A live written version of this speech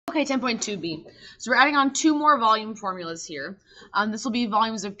Okay, 10.2b. So we're adding on 2 more volume formulas here. This will be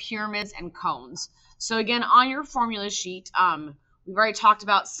volumes of pyramids and cones. So again, on your formula sheet, we've already talked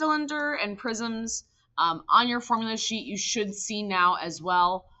about cylinder and prisms. On your formula sheet, you should see now as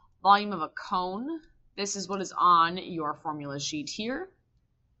well volume of a cone. This is what is on your formula sheet here.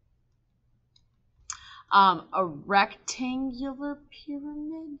 A rectangular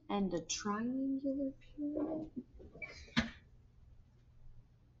pyramid and a triangular pyramid.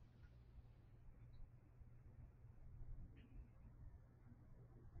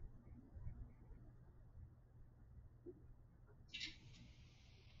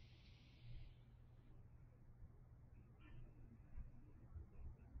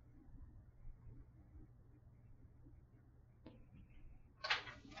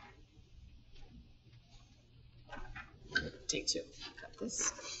 Take 2. Cut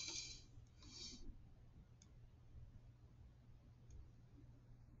this.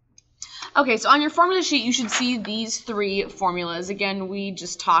 Okay, so on your formula sheet, you should see these 3 formulas. Again, we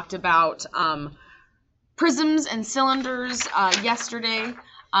just talked about prisms and cylinders yesterday.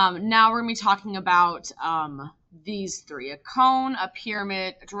 Now we're going to be talking about these 3, a cone, a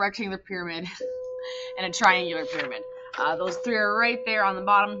pyramid, a rectangular pyramid, and a triangular pyramid. Those 3 are right there on the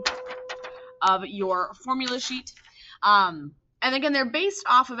bottom of your formula sheet. And again, they're based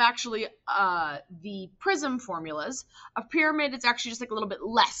off of actually the prism formulas. A pyramid, it's actually just like a little bit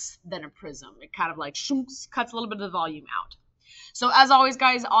less than a prism. It kind of like cuts a little bit of the volume out. So as always,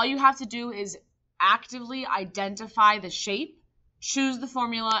 guys, all you have to do is actively identify the shape, choose the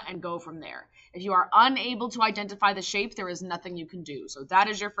formula, and go from there. If you are unable to identify the shape, there is nothing you can do. So that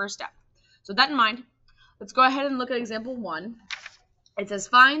is your first step. So with that in mind, let's go ahead and look at example 1. It says,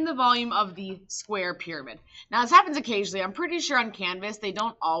 find the volume of the square pyramid. Now, this happens occasionally. I'm pretty sure on Canvas, they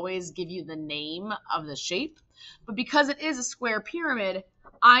don't always give you the name of the shape. But because it is a square pyramid,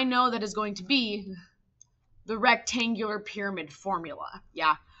 I know that is going to be the rectangular pyramid formula.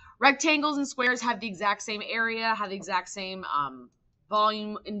 Yeah, rectangles and squares have the exact same area, have the exact same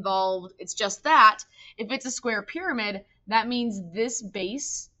volume involved. It's just that if it's a square pyramid, that means this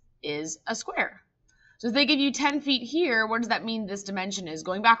base is a square. So if they give you 10 feet here, what does that mean this dimension is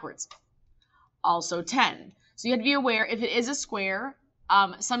going backwards? Also 10. So you have to be aware, if it is a square,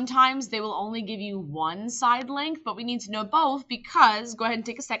 sometimes they will only give you one side length, but we need to know both because, go ahead and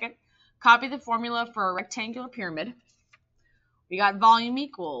take a second, copy the formula for a rectangular pyramid. We got volume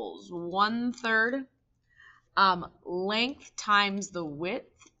equals 1/3 length times the width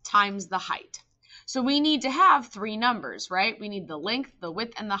times the height. So we need to have 3 numbers, right? We need the length, the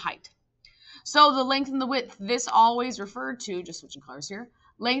width, and the height. So the length and the width, this always referred to, just switching colors here,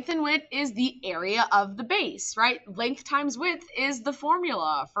 length and width is the area of the base, right? Length times width is the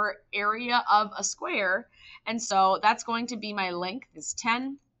formula for area of a square. And so that's going to be my length is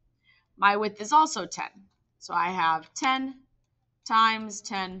 10. My width is also 10. So I have 10 times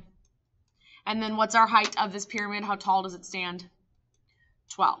 10. And then what's our height of this pyramid? How tall does it stand?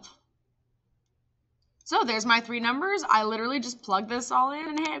 12. So there's my 3 numbers. I literally just plug this all in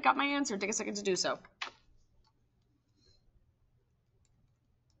and hey, I've got my answer. Take a second to do so.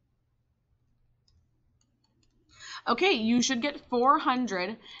 Okay, you should get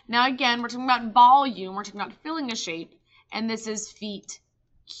 400. Now again, we're talking about volume. We're talking about filling a shape. And this is feet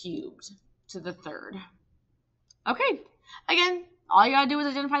cubed to the 3rd. Okay, again, all you gotta do is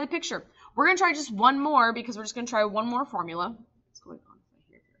identify the picture. We're gonna try just one more because we're just gonna try one more formula. What's going on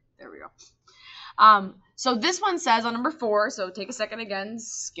here? There we go. So this one says on number 4, so take a second again,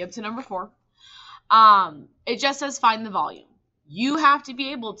 skip to number 4. It just says find the volume. You have to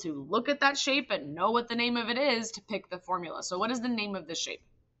be able to look at that shape and know what the name of it is to pick the formula. So what is the name of this shape?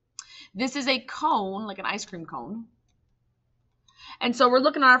 This is a cone, like an ice cream cone. And so we're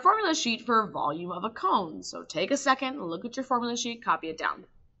looking at our formula sheet for volume of a cone. So take a second, look at your formula sheet, copy it down.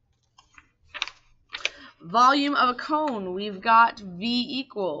 Volume of a cone, we've got V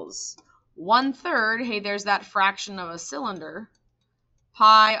equals 1/3, hey, there's that fraction of a cylinder,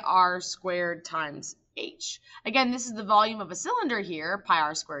 pi r squared times h. Again, this is the volume of a cylinder here, pi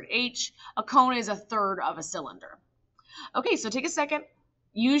r squared h. A cone is 1/3 of a cylinder. Okay, so take a second.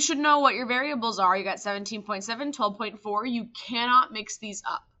 You should know what your variables are. You got 17.7, 12.4. You cannot mix these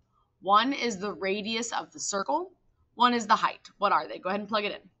up. One is the radius of the circle. One is the height. What are they? Go ahead and plug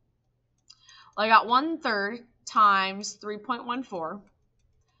it in. Well, I got 1/3 times 3.14.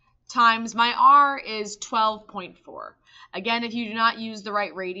 Times my r is 12.4. Again, if you do not use the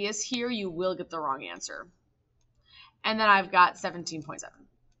right radius here, you will get the wrong answer. And then I've got 17.7.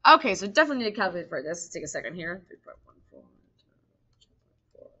 Okay, so definitely need to calculate for this. Let's take a second here. 3.14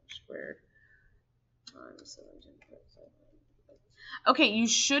 squared times 17.7. Okay, you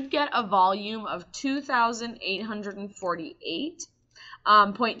should get a volume of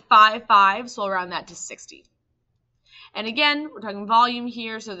 2,848.55, so we'll round that to 60. And again, we're talking volume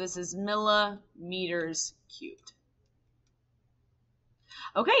here, so this is millimeters cubed.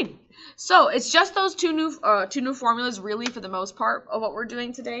 Okay, so it's just those two new formulas really for the most part of what we're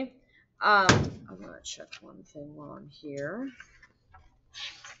doing today. I'm going to check one thing while I'm here.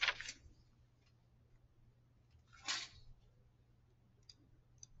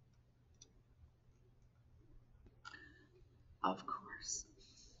 Of course.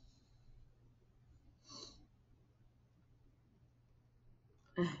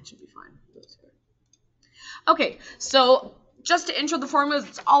 It should be fine. Okay, so just to intro the formulas,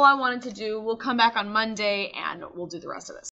 that's all I wanted to do. We'll come back on Monday and we'll do the rest of this.